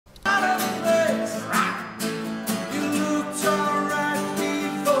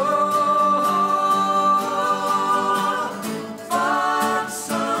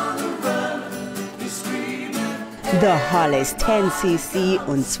The Hollies, 10cc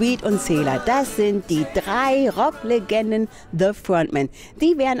und Sweet und Sailor, das sind die drei Rocklegenden The Frontmen.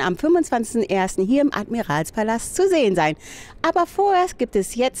 Die werden am 25.01. hier im Admiralspalast zu sehen sein. Aber vorerst gibt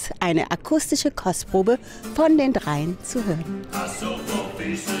es jetzt eine akustische Kostprobe von den dreien zu hören.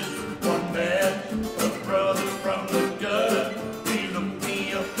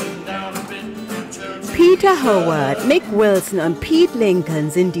 Peter Howard, Mick Wilson und Pete Lincoln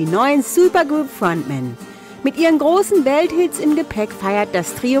sind die neuen Supergroup Frontmen. Mit ihren großen Welthits im Gepäck feiert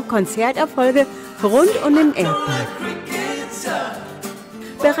das Trio Konzerterfolge rund um den Erdball.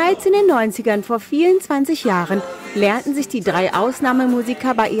 Bereits in den 90ern, vor 24 Jahren, lernten sich die drei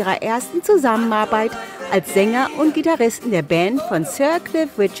Ausnahmemusiker bei ihrer ersten Zusammenarbeit als Sänger und Gitarristen der Band von Sir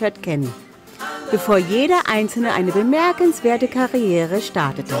Cliff Richard kennen, bevor jeder Einzelne eine bemerkenswerte Karriere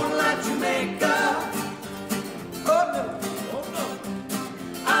startete.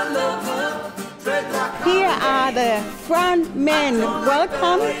 Here are the Frontmen.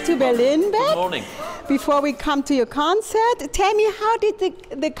 Welcome to Berlin, Beck. Good morning. Before we come to your concert, tell me, how did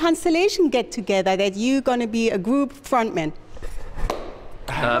the constellation get together that you're going to be a group frontman?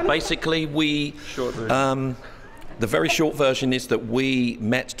 Basically, the very short version is that we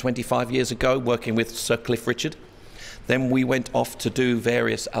met 25 years ago working with Sir Cliff Richard. Then we went off to do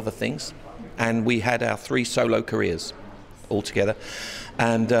various other things, and we had our 3 solo careers all together.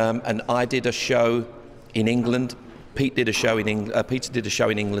 And I did a show in England. Pete did a show in England. Peter did a show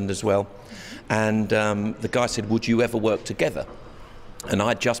in England as well. And the guy said, "Would you ever work together?" And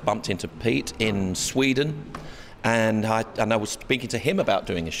I just bumped into Pete in Sweden, and I was speaking to him about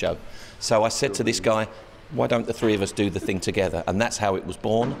doing a show. So I said to this guy, "Why don't the 3 of us do the thing together?" And that's how it was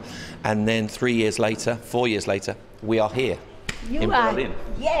born. And then 4 years later, we are here. In Berlin.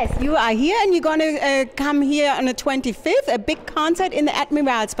 Yes, you are here, and you're going to come here on the 25th, a big concert in the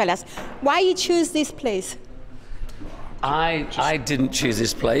Admiralspalast. Why you choose this place? I didn't choose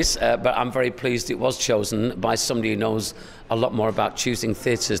this place, but I'm very pleased it was chosen by somebody who knows a lot more about choosing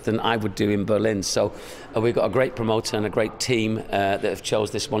theatres than I would do in Berlin. So we've got a great promoter and a great team that have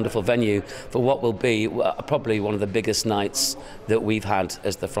chose this wonderful venue for what will be probably one of the biggest nights that we've had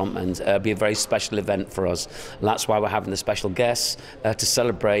as the Frontmen. It'll be a very special event for us. And that's why we're having the special guests to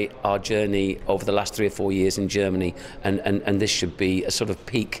celebrate our journey over the last 3 or 4 years in Germany. And this should be a sort of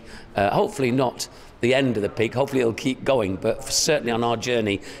peak, hopefully not the end of the peak, hopefully it'll keep going, but certainly on our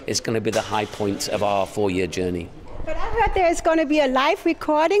journey, it's going to be the high point of our 4-year journey. But I heard there's going to be a live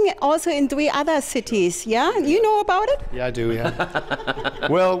recording also in 3 other cities, yeah? You know about it? Yeah, I do, yeah.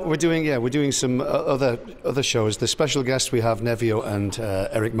 Well, we're doing some other shows. The special guests, we have Nevio and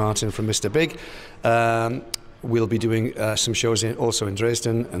Eric Martin from Mr. Big. We'll be doing some shows also in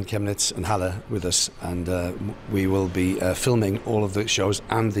Dresden and Chemnitz and Halle with us, and we will be filming all of the shows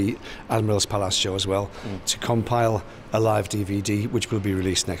and the Admiralspalast show as well to compile a live DVD which will be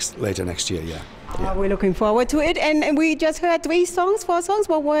released later next year. Yeah. We're looking forward to it, and we just heard 4 songs.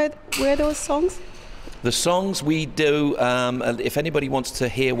 What were those songs? The songs we do, if anybody wants to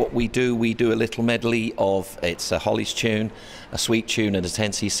hear what we do a little medley of, it's a Hollies tune, a Sweet tune and a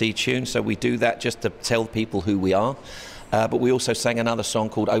 10cc tune. So we do that just to tell people who we are. But we also sang another song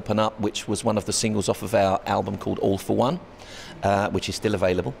called Open Up, which was one of the singles off of our album called All for One, which is still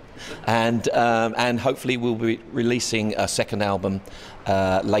available. And hopefully we'll be releasing a second album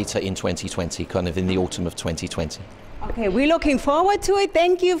later in 2020, kind of in the autumn of 2020. Okay, we're looking forward to it.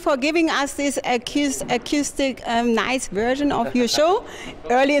 Thank you for giving us this acoustic, nice version of your show.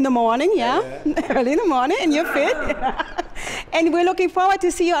 Early in the morning, yeah? Early in the morning, and you're fit. And we're looking forward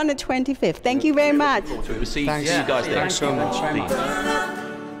to see you on the 25th. Thank you very much. We'll see you guys there. Thanks so much.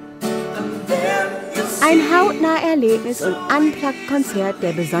 Ein Hautnah-Erlebnis und Unplugged-Konzert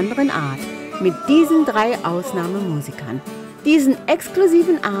der besonderen Art mit diesen 3 Ausnahmemusikern. Diesen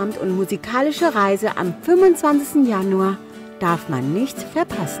exklusiven Abend und musikalische Reise am 25. Januar darf man nicht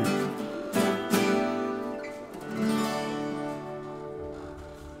verpassen.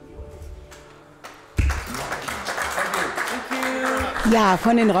 Ja,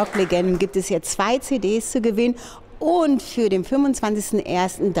 von den Rocklegenden gibt es jetzt 2 CDs zu gewinnen. Und für den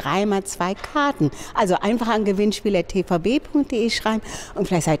 25.01. 3x2 Karten. Also einfach an gewinnspiel@tvb.de schreiben und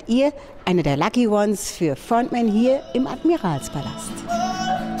vielleicht seid ihr einer der Lucky Ones für Frontmen hier im Admiralspalast.